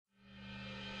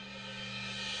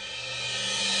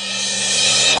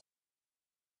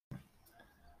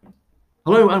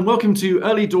Hello and welcome to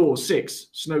Early Doors 6,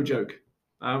 Snow Joke.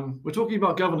 We're talking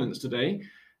about governance today,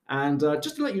 and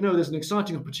just to let you know, there's an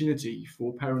exciting opportunity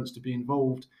for parents to be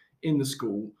involved in the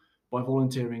school by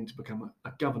volunteering to become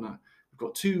a governor. We've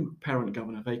got 2 parent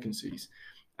governor vacancies.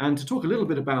 And to talk a little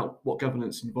bit about what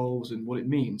governance involves and what it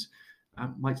means,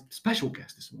 my special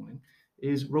guest this morning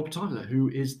is Rob Tyler, who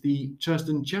is the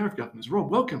Churston Chair of Governors. Rob,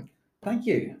 welcome. Thank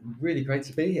you. Really great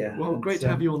to be here. Well, great to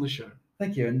have you on the show.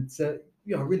 Thank you. And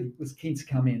I really was keen to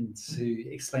come in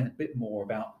to explain a bit more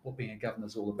about what being a governor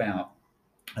is all about.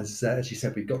 As you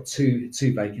said, we've got two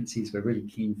vacancies. We're really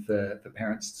keen for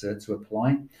parents to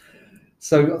apply.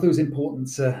 So I thought it was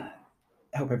important to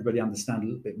help everybody understand a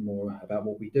little bit more about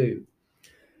what we do.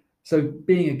 So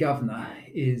being a governor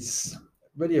is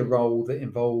really a role that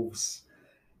involves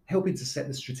helping to set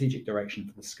the strategic direction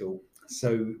for the school.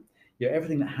 So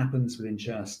everything that happens within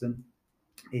Churston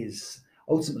is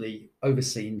ultimately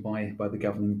overseen by the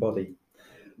governing body.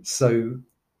 So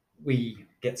we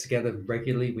get together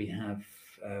regularly. We have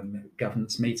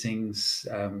governance meetings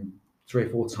 3 or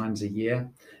 4 times a year,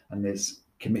 and there's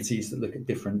committees that look at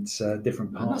different parts.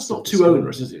 And that's not too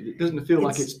onerous, is it? It doesn't feel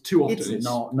like it's too often. It's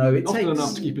not. No, it often takes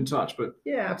enough to keep in touch. But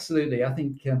yeah, absolutely. I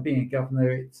think being a governor,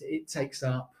 it takes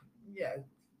up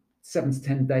 7 to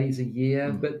 10 days a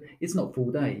year, but it's not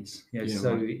full days.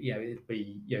 So right. It'd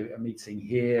be a meeting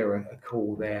here, a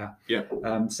call there. Yeah.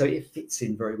 So it fits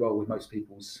in very well with most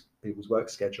people's work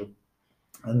schedule.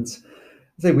 And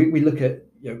so we look at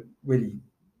really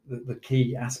the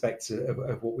key aspects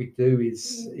of what we do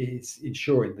is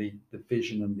ensuring the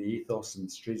vision and the ethos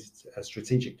and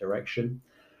strategic direction.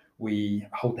 We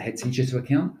hold the head teacher to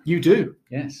account. You do?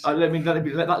 Yes. Let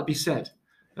that be said.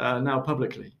 Now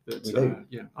publicly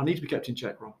that I need to be kept in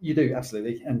check, Rob. You do,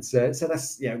 absolutely. And so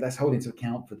that's holding to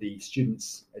account for the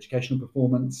students' educational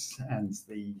performance and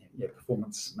the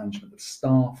performance management of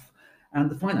staff and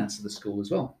the finance of the school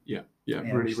as well.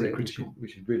 Really critical.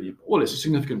 Which is really important. Well, it's a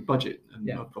significant budget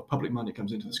of public money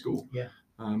comes into the school.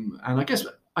 And I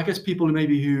guess people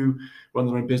who run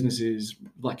their own businesses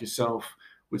like yourself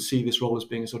would see this role as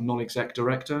being a sort of non-exec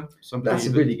director. That's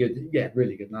a really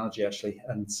good analogy, actually.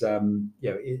 And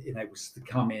it enables to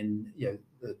come in.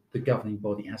 The governing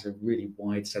body has a really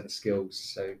wide set of skills.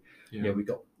 So we've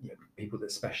got people that are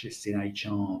specialists in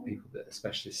HR, people that are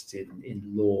specialists in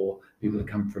law, people that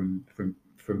come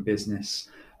from business,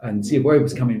 and we're able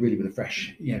to come in really with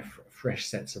a fresh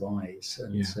sets of eyes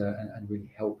and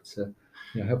really help to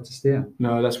steer.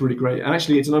 No, that's really great. And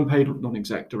actually, it's an unpaid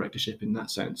non-exec directorship in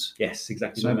that sense. Yes,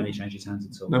 exactly. So, no money changes hands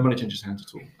at all. No money changes hands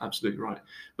at all. Absolutely right.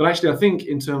 But actually, I think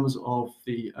in terms of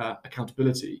the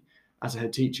accountability as a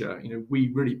head teacher, we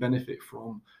really benefit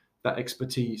from that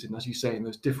expertise, and as you say, in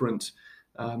those different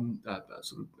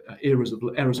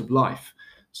eras of life.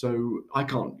 So I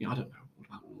can't. I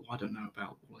don't know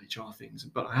about all HR things,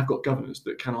 but I have got governors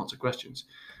that can answer questions,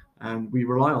 and we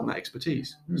rely on that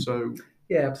expertise. So.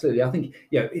 Yeah, absolutely. I think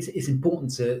it's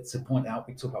important to point out.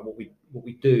 We talk about what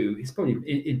we do. It's probably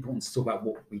important to talk about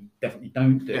what we definitely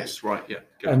don't do. Yes, right. Yeah.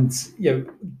 Good. And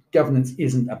governance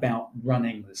isn't about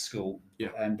running the school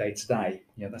day to day.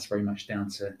 That's very much down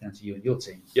to you and your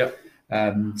team. Yeah.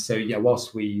 So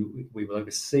whilst we will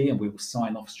oversee and we will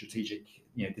sign off strategic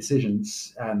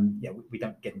decisions, we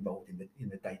don't get involved in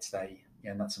the day to day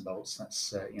nuts and bolts.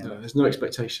 That's no, there's no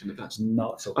expectation that that's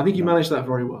not. I think you manage that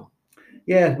very well.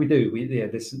 Yeah, we do.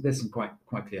 There's some quite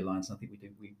clear lines. I think we do.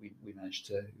 We managed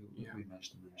to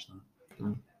manage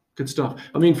that. Good stuff.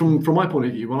 I mean, from my point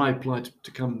of view, when I applied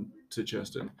to come to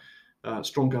Churston,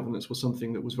 strong governance was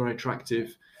something that was very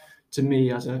attractive to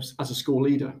me as a school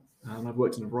leader. And I've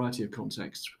worked in a variety of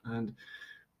contexts, and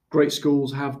great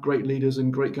schools have great leaders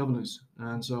and great governors.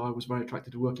 And so I was very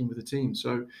attracted to working with the team.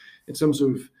 So in terms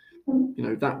of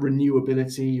that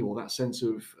renewability or that sense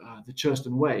of the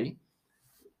Churston way,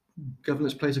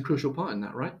 governance plays a crucial part in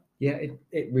that, right? Yeah,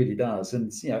 it really does.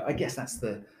 And I guess that's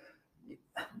the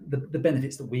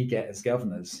benefits that we get as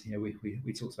governors.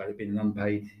 We talked about it being an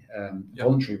unpaid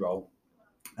voluntary role,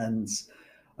 and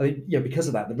I think because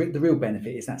of that, the real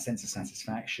benefit is that sense of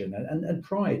satisfaction and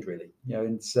pride, really.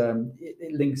 And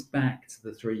it links back to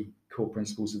the 3 core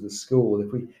principles of the school.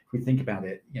 If we think about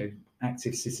it,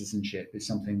 active citizenship is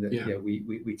something that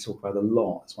we talk about a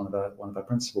lot. It's one of our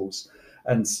principles.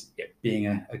 And being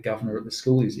a governor at the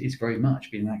school is very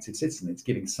much being an active citizen. It's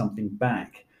giving something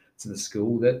back to the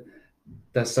school that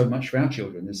does so much for our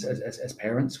children. As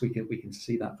parents, we can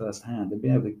see that firsthand, and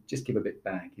being able to just give a bit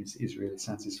back is really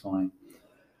satisfying.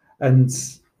 And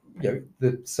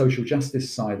the social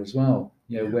justice side as well.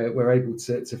 Where we're able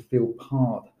to feel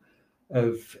part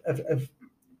of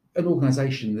an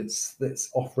organisation that's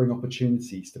offering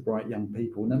opportunities to bright young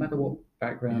people, no matter what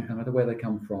background, no matter where they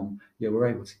come from, we're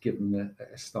able to give them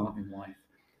a start in life.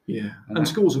 Yeah, and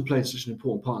schools have played such an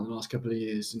important part in the last couple of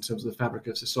years in terms of the fabric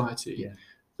of society. Yeah.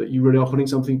 That you really are putting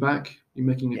something back. You're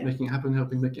making it happen,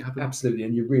 helping make it happen. Absolutely,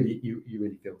 and you really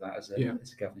feel that as a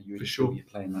governor, you really feel you're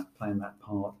playing that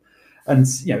part, and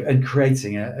and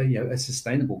creating a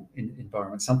sustainable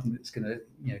environment, something that's going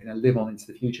to live on into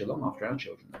the future long after our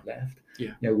children have left.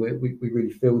 Yeah, we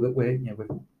really feel that we're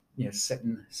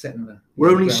setting the.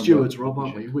 We're only stewards, Rob,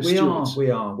 aren't we? We are.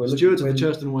 We're stewards of the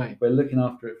Churston Way. We're looking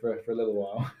after it for a little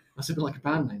while. That's a bit like a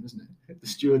band name, isn't it? The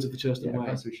Stewards of the Churston Way.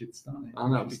 Perhaps we should start it.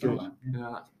 Oh, that would be good.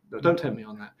 No, don't tempt me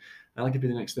on that. That could be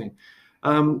the next thing.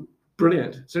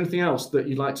 Brilliant. Is there anything else that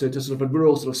you'd like to sort of a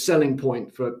real sort of selling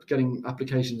point for getting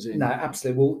applications in? No,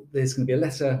 absolutely. Well, there's going to be a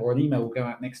letter or an email will go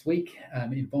out next week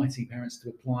inviting parents to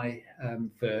apply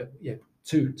for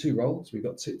two roles. We've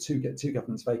got two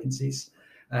governance vacancies.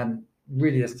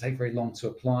 Really doesn't take very long to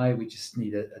apply. We just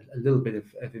need a little bit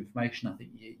of information. I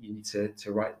think you need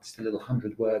to write just a little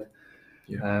 100-word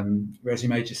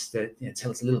resume. Just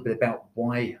tell us a little bit about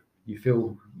why you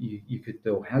feel you could,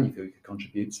 or how you feel you could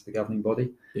contribute to the governing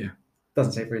body. Yeah,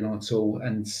 doesn't take very long at all,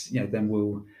 and then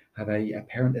we'll have a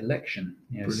parent election.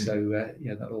 So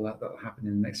that'll happen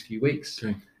in the next few weeks.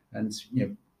 Okay. And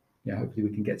hopefully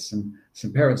we can get some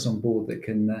parents on board that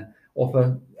can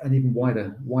offer an even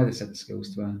wider set of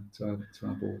skills to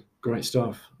our board. Great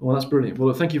stuff. Well, that's brilliant.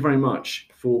 Well, thank you very much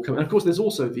for coming. And of course, there's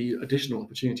also the additional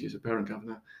opportunity as a parent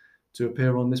governor to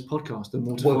appear on this podcast and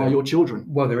mortify your children.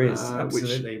 Well, there is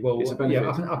absolutely. Well, up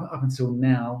until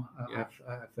now,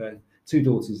 I've two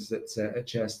daughters at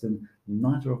Churston.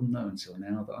 Neither of them know until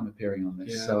now that I'm appearing on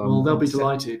this. Yeah, so well, they'll be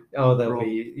delighted. Oh, they'll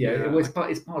be. Yeah, it's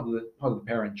part of the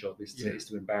parent job is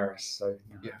to embarrass. So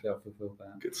I'll fulfil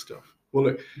that. Good stuff. Well,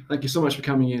 look, thank you so much for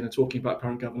coming in and talking about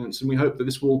parent governance, and we hope that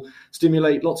this will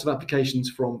stimulate lots of applications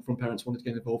from parents wanting to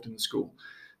get involved in the school.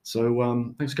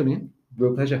 So thanks for coming in.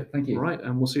 Real pleasure. Thank you. All right,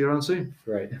 and we'll see you around soon.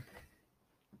 Great.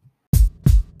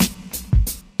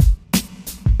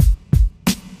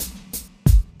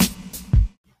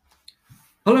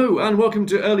 Hello and welcome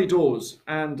to Early Doors,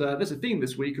 and there's a theme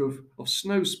this week of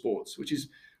snow sports, which is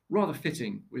rather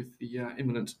fitting with the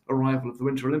imminent arrival of the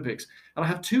Winter Olympics. And I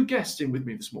have two guests in with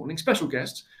me this morning, special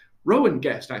guests. Rowan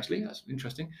guest, actually, that's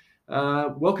interesting.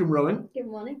 Welcome, Rowan. Good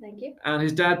morning, thank you. And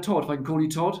his dad, Todd, if I can call you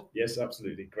Todd. Yes,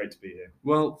 absolutely. Great to be here.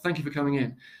 Well, thank you for coming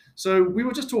in. So we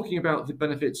were just talking about the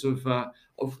benefits of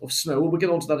snow. Well, we'll get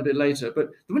onto that a bit later, but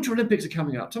the Winter Olympics are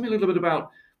coming up. Tell me a little bit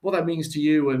about what that means to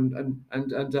you and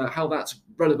how that's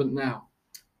relevant now.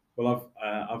 Well,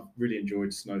 I've really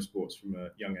enjoyed snow sports from a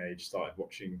young age. Started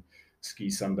watching Ski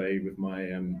Sunday with my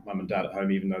mum and dad at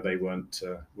home, even though they weren't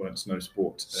snow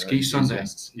sport. Ski Sunday.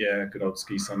 Yeah, good old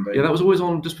Ski Sunday. Yeah, that was always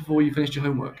on just before you finished your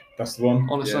homework. That's the one.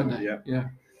 On a Sunday. Yeah.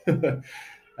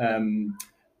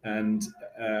 And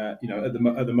at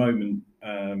the moment,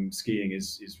 skiing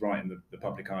is right in the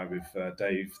public eye with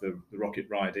Dave, the rocket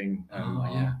riding.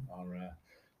 Our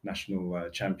national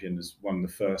champion has won the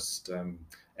first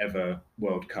ever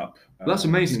World Cup. That's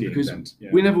amazing because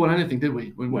we never won anything, did we?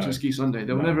 When watching Ski Sunday,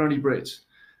 there were never any Brits.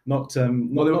 Not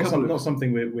something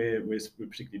we're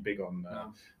particularly big on.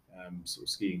 Sort of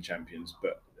skiing champions,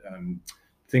 but the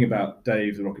thing about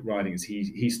Dave, the rocket riding, is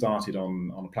he started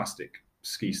on a plastic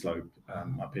ski slope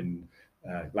up in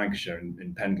Lancashire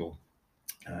in Pendle,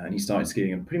 and he started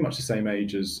skiing at pretty much the same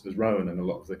age as Rowan and a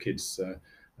lot of the kids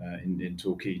in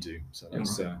Torquay do. So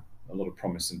that's a lot of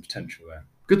promise and potential there.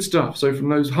 Good stuff. So from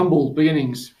those humble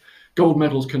beginnings, gold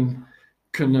medals can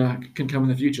come in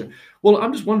the future. Well,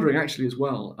 I'm just wondering actually as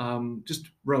well, just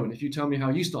Rowan, if you tell me how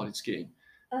you started skiing.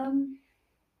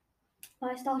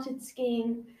 I started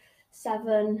skiing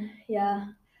 7, yeah.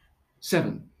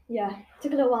 7? Yeah,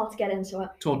 took a little while to get into it.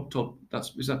 Todd,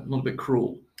 is that not a bit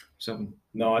cruel? 7?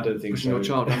 No, I don't think Pushing so. your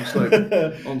child down the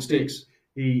slope on sticks.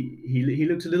 He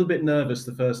looked a little bit nervous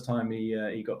the first time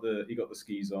he got the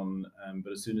skis on,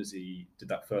 but as soon as he did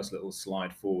that first little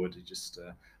slide forward, he just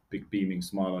big beaming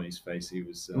smile on his face. He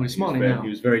was smiling now. He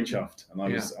was very chuffed, and I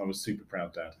was super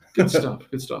proud, Dad. Good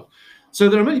stuff. So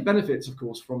there are many benefits, of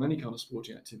course, from any kind of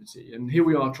sporting activity, and here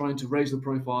we are trying to raise the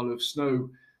profile of snow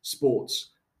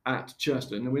sports at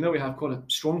Churston, and we know we have quite a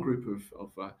strong group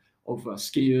of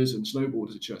skiers and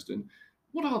snowboarders at Churston.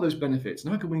 What are those benefits,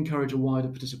 and how can we encourage a wider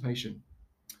participation?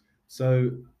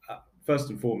 So first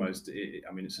and foremost,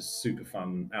 it's a super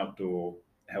fun, outdoor,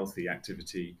 healthy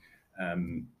activity.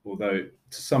 Although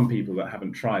to some people that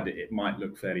haven't tried it, it might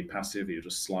look fairly passive. You're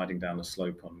just sliding down a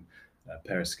slope on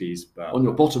pair of skis. But on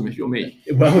your bottom if you're me.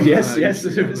 Well, yes,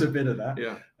 there is a bit of that.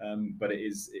 Yeah. But it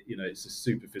is, it's a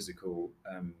super physical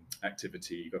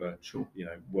activity. You've got to,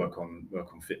 work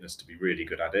on fitness to be really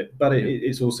good at it. But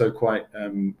it's also quite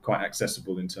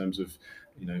accessible in terms of,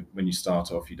 when you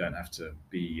start off, you don't have to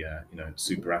be,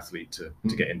 super athlete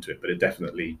to get into it. But it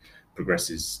definitely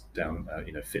progresses down,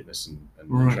 fitness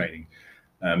and training.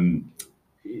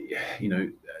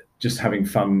 Just having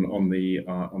fun on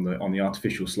the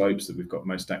artificial slopes that we've got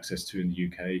most access to in the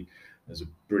UK. There's a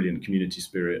brilliant community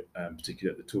spirit,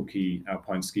 particularly at the Torquay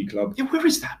Alpine Ski Club. Yeah, where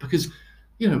is that? Because,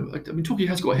 Torquay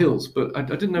has got hills, but I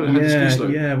didn't know it had a ski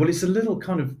slope. Yeah, well, it's a little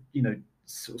kind of,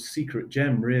 sort of secret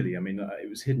gem, really. I mean, it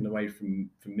was hidden away from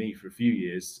me for a few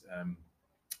years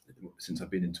since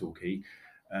I've been in Torquay.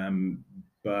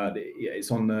 But it's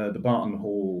on the Barton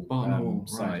Hall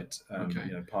site,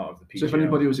 right. part of the PGL. So if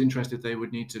anybody was interested, they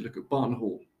would need to look at Barton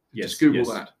Hall. Yes, just Google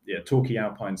that. Yeah, Torquay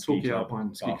Alpine Ski Club.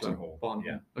 Barton Hall. Barton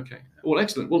yeah. Hall. Okay. Well,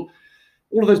 excellent. Well,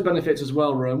 all of those benefits as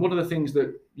well, Rowan. What are the things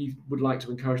that you would like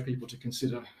to encourage people to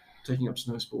consider taking up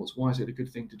snow sports? Why is it a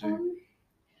good thing to do?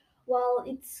 Well,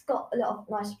 it's got a lot of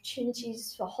nice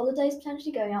opportunities for holidays,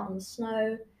 potentially going out on the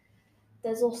snow.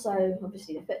 There's also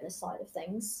obviously the fitness side of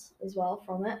things as well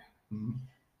from it. Mm-hmm.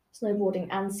 Snowboarding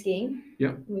and skiing.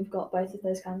 Yeah. We've got both of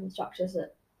those kinds of instructors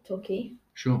at Torquay.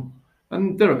 Sure.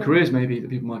 And there are careers maybe that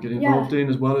people might get involved in,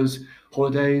 as well as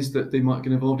holidays that they might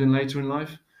get involved in later in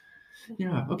life.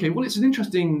 Yeah. Okay. Well, it's an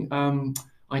interesting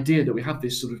idea that we have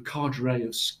this sort of cadre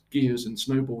of skiers and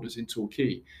snowboarders in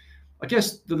Torquay. I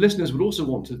guess the listeners would also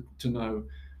want to know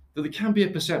that there can be a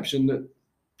perception that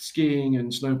skiing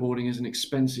and snowboarding is an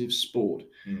expensive sport.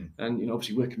 And,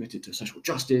 obviously we're committed to social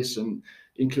justice and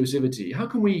inclusivity.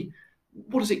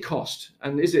 What does it cost?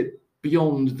 And is it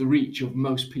beyond the reach of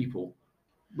most people?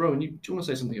 Rowan, do you want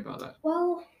to say something about that?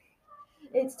 Well,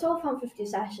 it's £12.50 a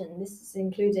session. This is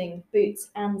including boots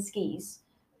and skis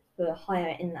for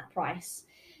hire in that price.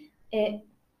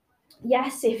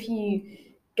 Yes, if you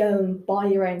go and buy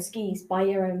your own skis, buy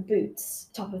your own boots,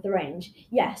 top of the range,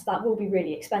 yes, that will be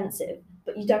really expensive,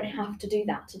 but you don't have to do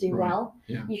that to do well.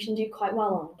 Yeah. You can do quite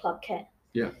well on club kit.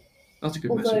 Yeah, that's a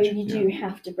good Although message. you do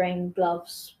have to bring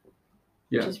gloves, which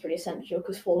Yeah. is pretty essential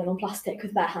because falling on plastic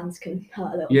with bare hands can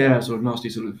hurt a little Yeah, bit. sort of nasty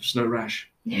sort of snow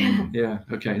rash. Yeah. Yeah,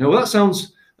 okay. No, well, that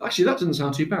doesn't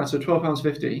sound too bad. So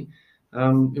 £12.50.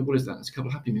 What is that? It's a couple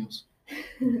of Happy Meals,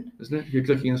 isn't it? If you're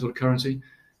clicking in sort of currency.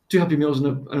 2 Happy Meals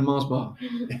and a Mars bar,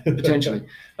 potentially.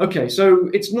 Okay, so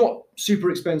it's not super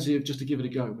expensive just to give it a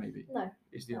go, maybe. No.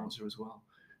 Is the answer as well.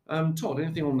 Todd,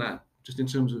 anything on that? Just in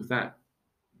terms of that,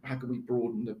 how can we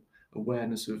broaden the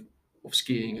awareness of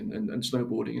skiing and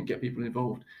snowboarding and get people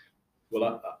involved?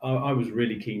 Well, I was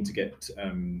really keen to get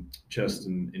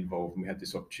Churston involved, and we had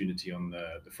this opportunity on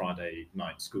the Friday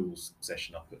night schools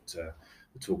session up at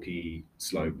the Torquay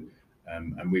slope.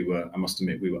 And I must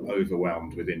admit, we were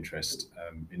overwhelmed with interest.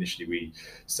 Initially, we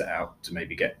set out to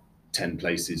maybe get 10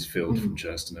 places filled from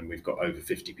Churston, and we've got over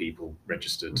 50 people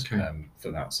registered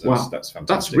for that. So that's fantastic.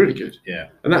 That's really good. Yeah.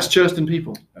 And that's Churston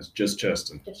people? That's just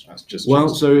Churston. That's just Well,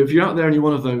 Churston. so if you're out there and you're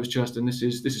one of those, Churston, this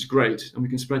is great, and we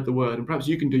can spread the word. And perhaps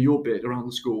you can do your bit around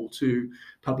the school to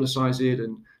publicise it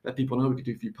and let people know. We could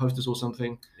do a few posters or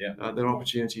something. Yeah. There are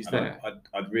opportunities there.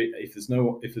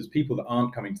 If there's people that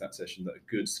aren't coming to that session that are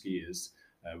good skiers,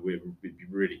 we'd be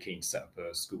really keen to set up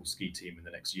a school ski team in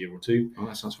the next year or two. Oh,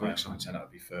 that sounds very exciting. And that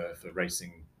would be for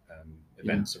racing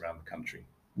events around the country.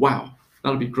 Wow,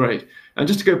 that'll be great. And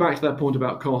just to go back to that point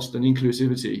about cost and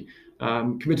inclusivity,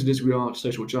 committed as we are to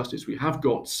social justice, we have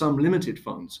got some limited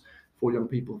funds for young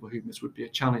people for whom this would be a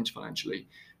challenge financially,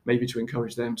 maybe to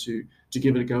encourage them to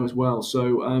give it a go as well.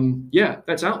 So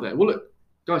that's out there. Well, look,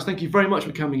 guys, thank you very much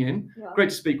for coming in. Yeah. Great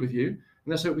to speak with you. And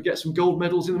let's hope we get some gold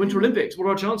medals in the Winter Olympics. What are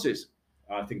our chances?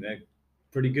 I think they're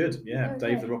pretty good. Yeah, Okay.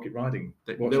 Dave the Rocket Riding.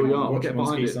 There we are. We'll Watch get him on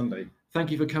behind Ski it. Sunday. Thank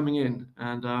you for coming in.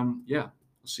 And I'll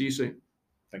see you soon.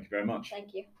 Thank you very much.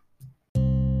 Thank you.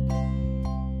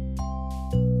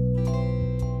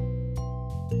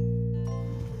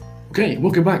 Okay,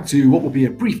 welcome back to what will be a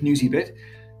brief newsy bit.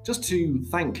 Just to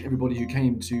thank everybody who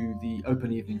came to the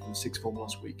open evening for the sixth form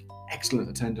last week. Excellent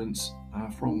attendance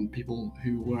from people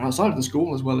who were outside of the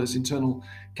school, as well as internal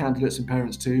candidates and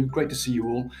parents too. Great to see you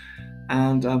all.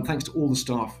 And thanks to all the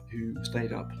staff who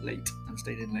stayed up late and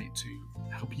stayed in late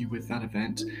to help you with that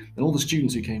event. And all the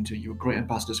students who came to, you were great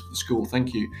ambassadors for the school.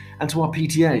 Thank you. And to our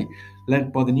PTA,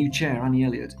 led by the new chair, Annie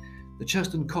Elliott. The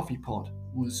Churston coffee pot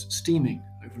was steaming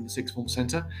over over in the Sixth Form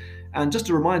Centre. And just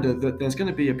a reminder that there's going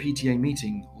to be a PTA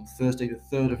meeting on Thursday the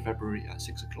 3rd of February at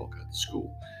 6 o'clock at the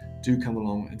school. Do come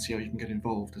along and see how you can get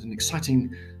involved. There's an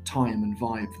exciting time and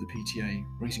vibe for the PTA,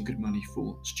 raising good money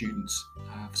for students'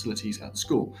 facilities at the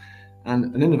school.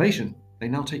 And an innovation, they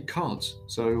now take cards.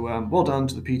 So well done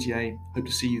to the PTA. Hope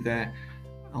to see you there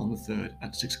on the 3rd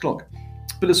at 6 o'clock.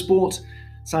 Bit of sport.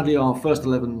 Sadly, our first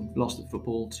 11 lost at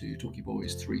football to Torquay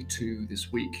Boys 3-2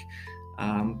 this week.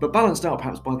 But balanced out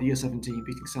perhaps by the Year 17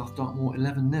 beating South Dartmoor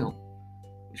 11-0,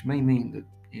 which may mean that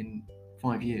in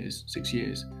 6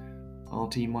 years, our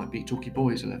team might beat Torquay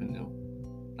Boys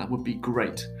 11-0. That would be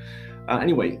great.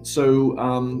 Anyway, so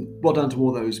well done to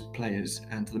all those players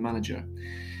and to the manager,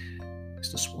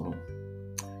 Mr. Swaddle.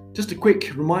 Just a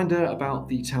quick reminder about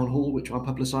the town hall, which I'm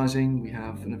publicising. We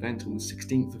have an event on the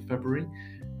 16th of February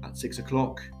at 6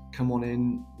 o'clock. Come on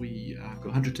in. We have got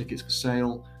 100 tickets for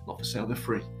sale. Not for sale, they're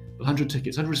free. But 100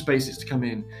 tickets, 100 spaces to come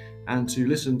in and to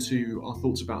listen to our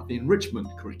thoughts about the enrichment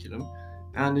curriculum,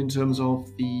 and in terms of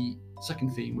the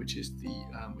second theme, which is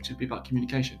which be about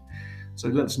communication. So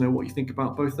let us know what you think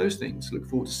about both those things. Look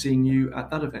forward to seeing you at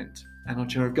that event. And our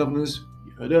Chair of Governors,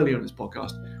 you heard earlier on this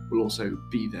podcast, will also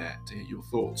be there to hear your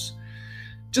thoughts.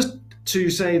 Just to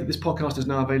say that this podcast is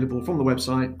now available from the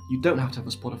website. You don't have to have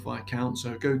a Spotify account,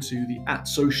 so go to the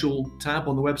 @social tab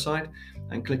on the website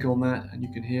and click on that, and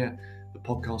you can hear the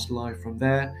podcast live from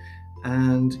there.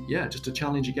 And yeah, just a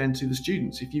challenge again to the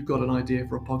students. If you've got an idea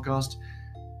for a podcast,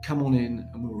 come on in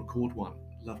and we'll record one.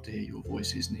 Love to hear your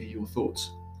voices and hear your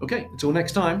thoughts. Okay, until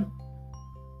next time.